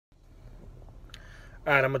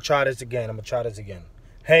All right, I'm going to try this again.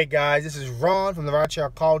 Hey, guys, this is Ron from the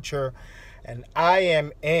Rideshare Culture, and I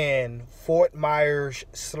am in Fort.Myers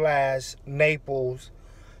 / Naples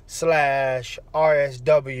 /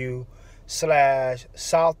 RSW /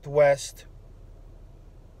 Southwest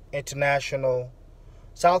International,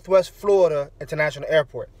 Southwest Florida International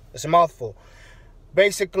Airport. It's a mouthful.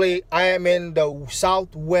 Basically, I am in the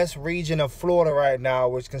southwest region of Florida right now,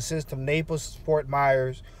 which consists of Naples,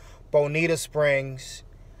 Fort.Myers, Bonita Springs,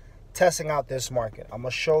 testing out this market. I'm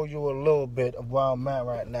going to show you a little bit of where I'm at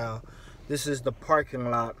right now. This is the parking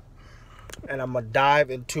lot, and I'm going to dive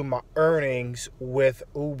into my earnings with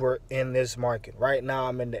Uber in this market. Right now,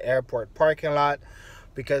 I'm in the airport parking lot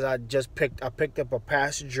because I picked up a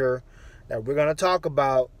passenger that we're going to talk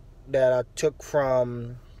about that I took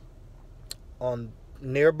from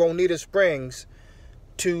near Bonita Springs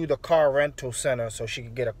to the car rental center so she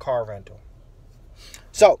could get a car rental.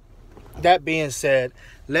 So, that being said,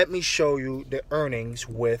 let me show you the earnings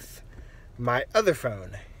with my other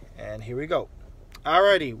phone. And here we go.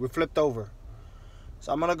 Alrighty, we flipped over.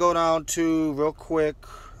 So I'm going to go down to, real quick,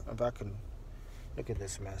 if I can, look at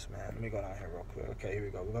this mess, man. Let me go down here real quick. Okay, here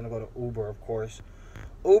we go. We're going to go to Uber, of course.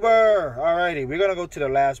 Uber! Alrighty, we're going to go to the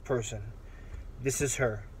last person. This is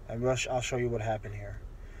her. And I'll show you what happened here.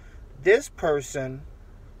 This person,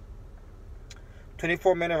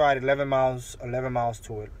 24-minute ride, 11 miles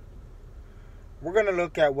to it. We're going to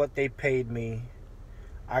look at what they paid me.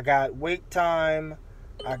 I got wait time,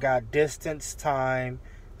 I got distance time,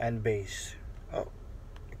 and base. Oh,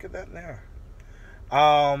 look at that there.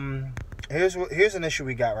 Here's an issue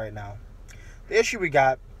we got right now. The issue we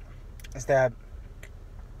got is that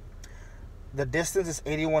the distance is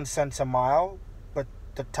 81 cents a mile, but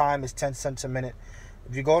the time is 10 cents a minute.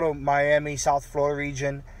 If you go to Miami, South Florida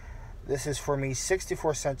region, this is for me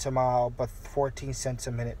 64 cents a mile, but 14 cents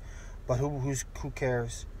a minute. But who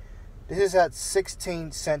cares? This is at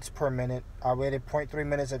 16 cents per minute. I waited 0.3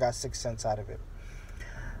 minutes. I got 6 cents out of it.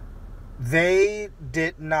 They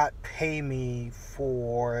did not pay me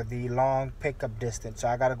for the long pickup distance, so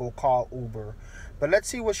I got to go call Uber. But let's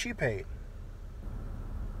see what she paid.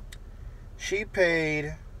 She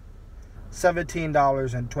paid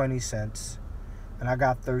 $17.20, and I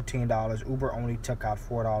got $13. Uber only took out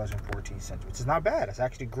 $4.14, which is not bad. It's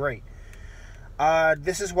actually great.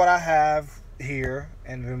 This is what I have here,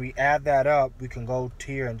 and when we add that up, we can go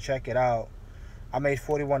here and check it out. I made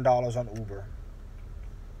 $41 on Uber.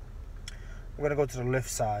 We're gonna go to the Lyft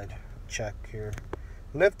side. Check here.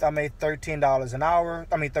 Lyft, I made $13 an hour.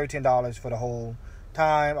 I mean $13 for the whole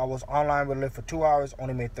time. I was online with Lyft for 2 hours,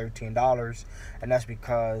 only made $13, and that's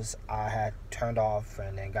because I had turned off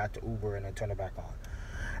and then got to Uber and then turned it back on.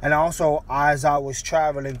 And also, as I was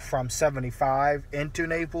traveling from 75 into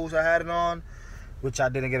Naples, I had it on, which I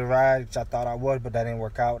didn't get a ride, which I thought I would, but that didn't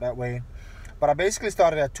work out that way. But I basically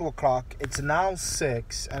started at 2 o'clock. It's now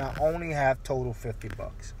 6, and I only have total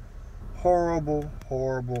 $50. Horrible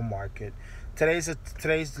market. Today's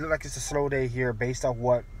like it's a slow day here based on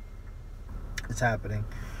what is happening.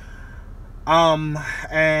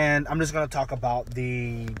 And I'm just gonna talk about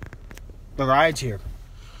the rides here.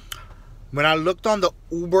 When I looked on the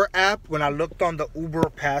Uber app, when I looked on the Uber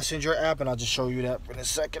passenger app, and I'll just show you that in a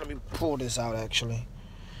second. Let me pull this out actually.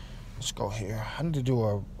 Let's go here. I need to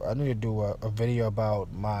do a video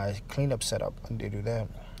about my cleanup setup. I need to do that.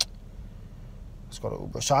 Let's go to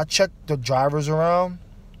Uber. So I checked the drivers around.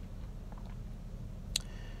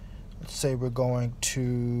 Let's say we're going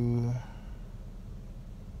to,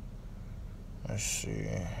 let's see.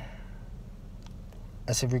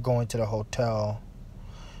 Let's say we're going to the hotel.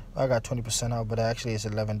 I got 20% off, but actually it's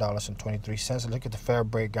 $11.23. Look at the fare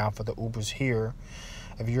breakdown for the Ubers here.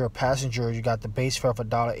 If you're a passenger, you got the base fare for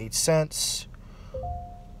 $1.08,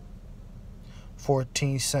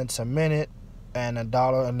 14 cents a minute, and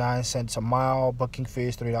 $1.09 a mile. Booking fee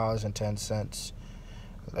is $3.10.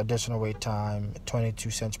 Additional wait time, 22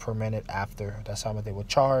 cents per minute after. That's how much they would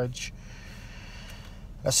charge.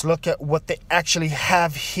 Let's look at what they actually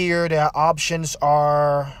have here. Their options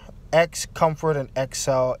are X, Comfort, and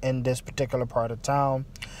XL in this particular part of town.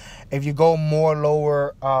 If you go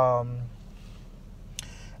lower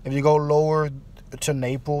to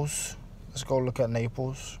Naples, let's go look at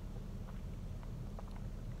Naples.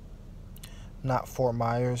 Not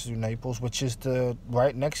Fort.Myers, Naples, which is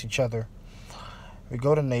right next to each other. We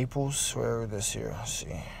go to Naples. Where is this here? Let's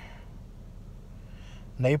see.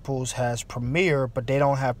 Naples has Premier, but they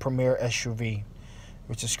don't have Premier SUV,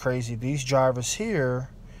 which is crazy. These drivers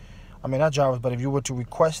here, I mean, not drivers, but if you were to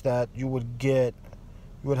request that, you would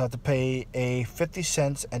have to pay a 50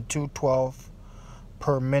 cents and $2.12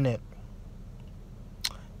 per minute.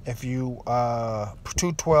 If you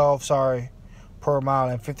 212, sorry, per mile,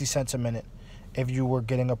 and 50 cents a minute if you were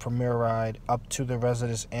getting a Premier ride up to the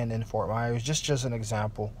Residence Inn in Fort Myers. Just an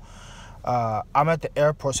example. I'm at the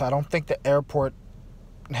airport, so I don't think the airport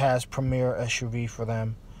has Premier SUV for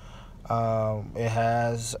them. It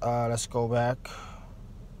has, let's go back.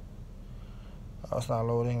 Oh, it's not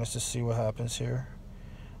loading. Let's just see what happens here.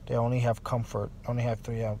 They only have Comfort. Only have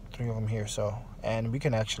three of them here. So, and we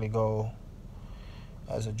can actually go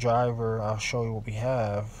as a driver. I'll show you what we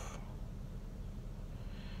have.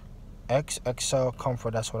 XL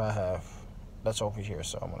Comfort. That's what I have. That's over here.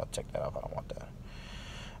 So I'm gonna take that off. I don't want that.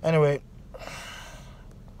 Anyway,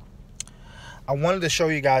 I wanted to show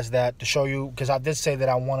you guys that, to show you, because I did say that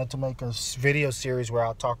I wanted to make a video series where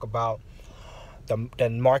I'll talk about the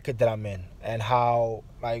market that I'm in and how,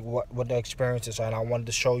 like, what the experiences are, and I wanted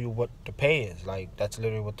to show you what the pay is. Like, that's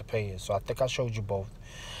literally what the pay is. So I think I showed you both.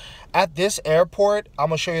 At this airport, I'm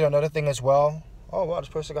gonna show you another thing as well. Oh wow, this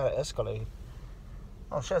person got an Escalade.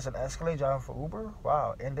 Oh shit, it's an Escalade driving for Uber.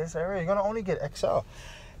 Wow, in this area, you're gonna only get XL.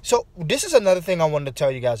 So this is another thing I wanted to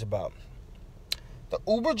tell you guys about. The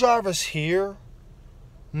Uber drivers here,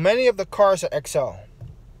 many of the cars are XL.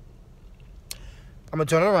 I'm gonna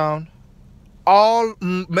turn it around.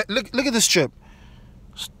 Look at this strip.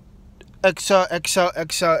 XL,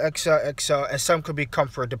 and some could be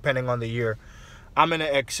Comfort depending on the year. I'm in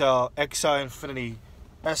an XL Infinity,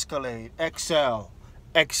 Escalade, XL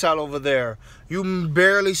over there. You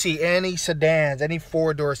barely see any sedans, any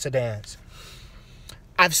four-door sedans.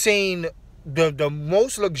 I've seen the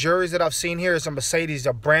most luxurious that I've seen here is a Mercedes,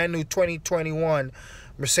 a brand new 2021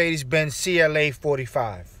 Mercedes-Benz CLA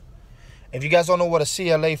 45. If you guys don't know what a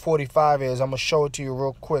CLA 45 is, I'm going to show it to you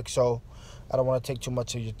real quick, so I don't want to take too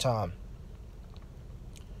much of your time.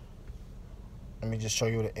 Let me just show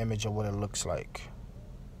you the image of what it looks like.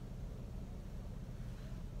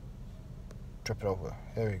 Trip it over.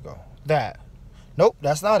 There you go. That. Nope,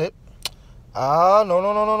 that's not it.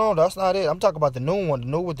 No, that's not it. I'm talking about the new one, the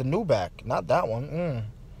new with the new back. Not that one.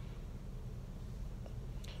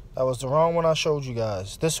 That was the wrong one I showed you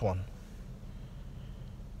guys. This one.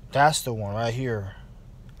 That's the one right here.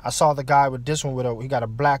 I saw the guy with this one he got a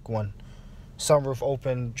black one. Sunroof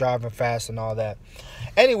open, driving fast and all that.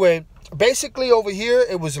 Anyway, basically over here,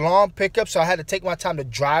 it was long pickup, so I had to take my time to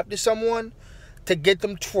drive to someone to get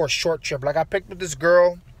them for a short trip. Like, I picked up this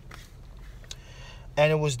girl,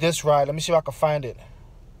 and it was this ride. Let me see if I can find it.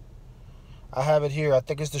 I have it here. I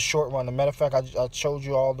think it's the short one. As a matter of fact, I showed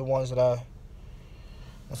you all the ones that I...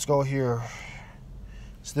 Let's go here.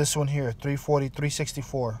 It's this one here, 340,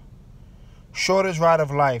 364. Shortest ride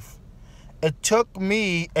of life. It took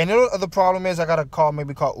me... And you know what the problem is? I got to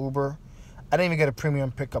maybe call Uber. I didn't even get a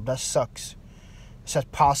premium pickup. That sucks. It says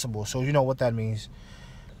possible, so you know what that means.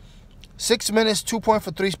 6 minutes, 2 point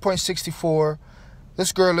for 3.64.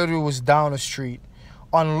 This girl literally was down the street.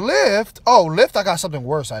 On Lyft, Lyft, I got something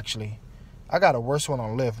worse, actually. I got a worse one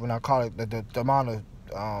on Lyft when I call it the amount of,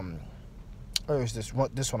 where is this?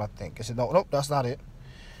 This one, I think. Is it? Nope, that's not it.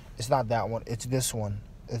 It's not that one. It's this one.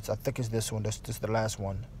 I think it's this one. This is the last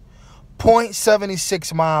one.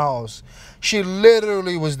 0.76 miles. She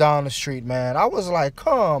literally was down the street, man. I was like,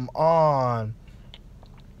 come on.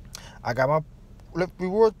 I got my Lyft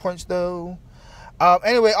reward points, though.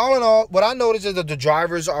 Anyway, all in all, what I noticed is that the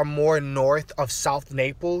drivers are more north of South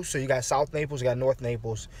Naples. So you got South Naples, you got North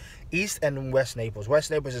Naples, East and West Naples.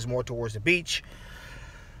 West Naples is more towards the beach.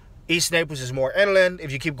 East Naples is more inland.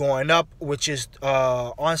 If you keep going up, which is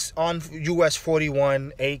on US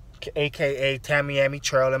 41, aka Tamiami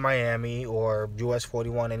Trail in Miami, or US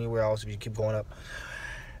 41 anywhere else. If you keep going up,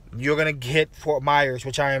 you're gonna hit Fort Myers,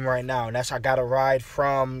 which I am right now, and I got a ride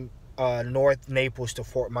from North Naples to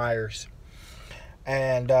Fort Myers.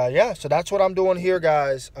 And yeah, so that's what I'm doing here,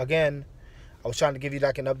 guys. Again, I was trying to give you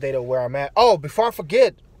like an update of where I'm at. Oh, before I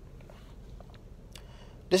forget,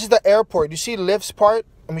 this is the airport. You see Lyft's part?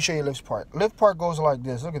 Let me show you Lyft's part. Lyft part goes like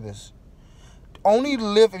this. Look at this. Only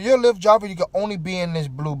Lyft, if you're a Lyft driver, you can only be in this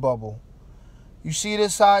blue bubble. You see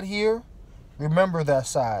this side here? Remember that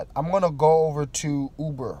side. I'm going to go over to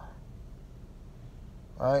Uber.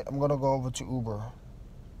 All right, I'm going to go over to Uber.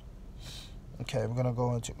 Okay, we're going to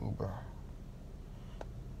go into Uber.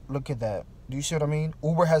 Look at that. Do you see what I mean?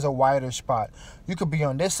 Uber has a wider spot. You could be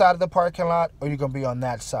on this side of the parking lot, or you can be on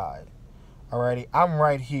that side. Alrighty, I'm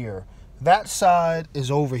right here. That side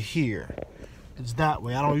is over here. It's that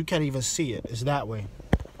way. You can't even see it. It's that way.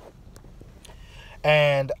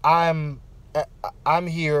 And I'm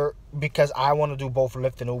here because I want to do both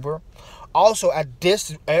Lyft and Uber. Also, at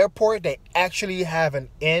this airport, they actually have an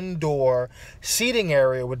indoor seating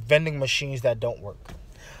area with vending machines that don't work.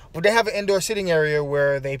 But they have an indoor sitting area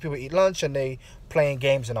where people eat lunch and they playing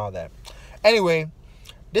games and all that. Anyway,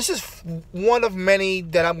 this is one of many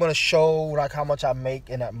that I'm going to show, like how much I make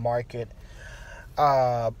in that market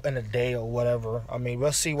in a day or whatever. I mean,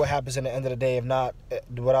 we'll see what happens in the end of the day. If not,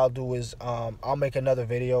 what I'll do is I'll make another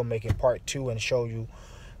video, making part 2, and show you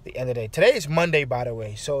the end of the day. Today is Monday, by the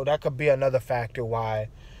way, so that could be another factor why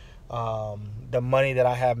the money that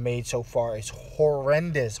I have made so far is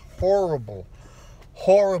horrendous, horrible.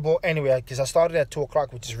 Anyway, because I started at 2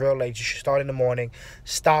 o'clock, which is real late. You should start in the morning,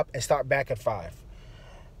 start back at 5.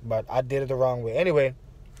 But I did it the wrong way. Anyway,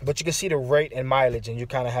 but you can see the rate and mileage, and you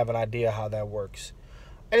kind of have an idea how that works.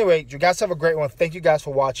 Anyway, you guys have a great one. Thank you guys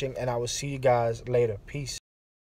for watching, and I will see you guys later. Peace.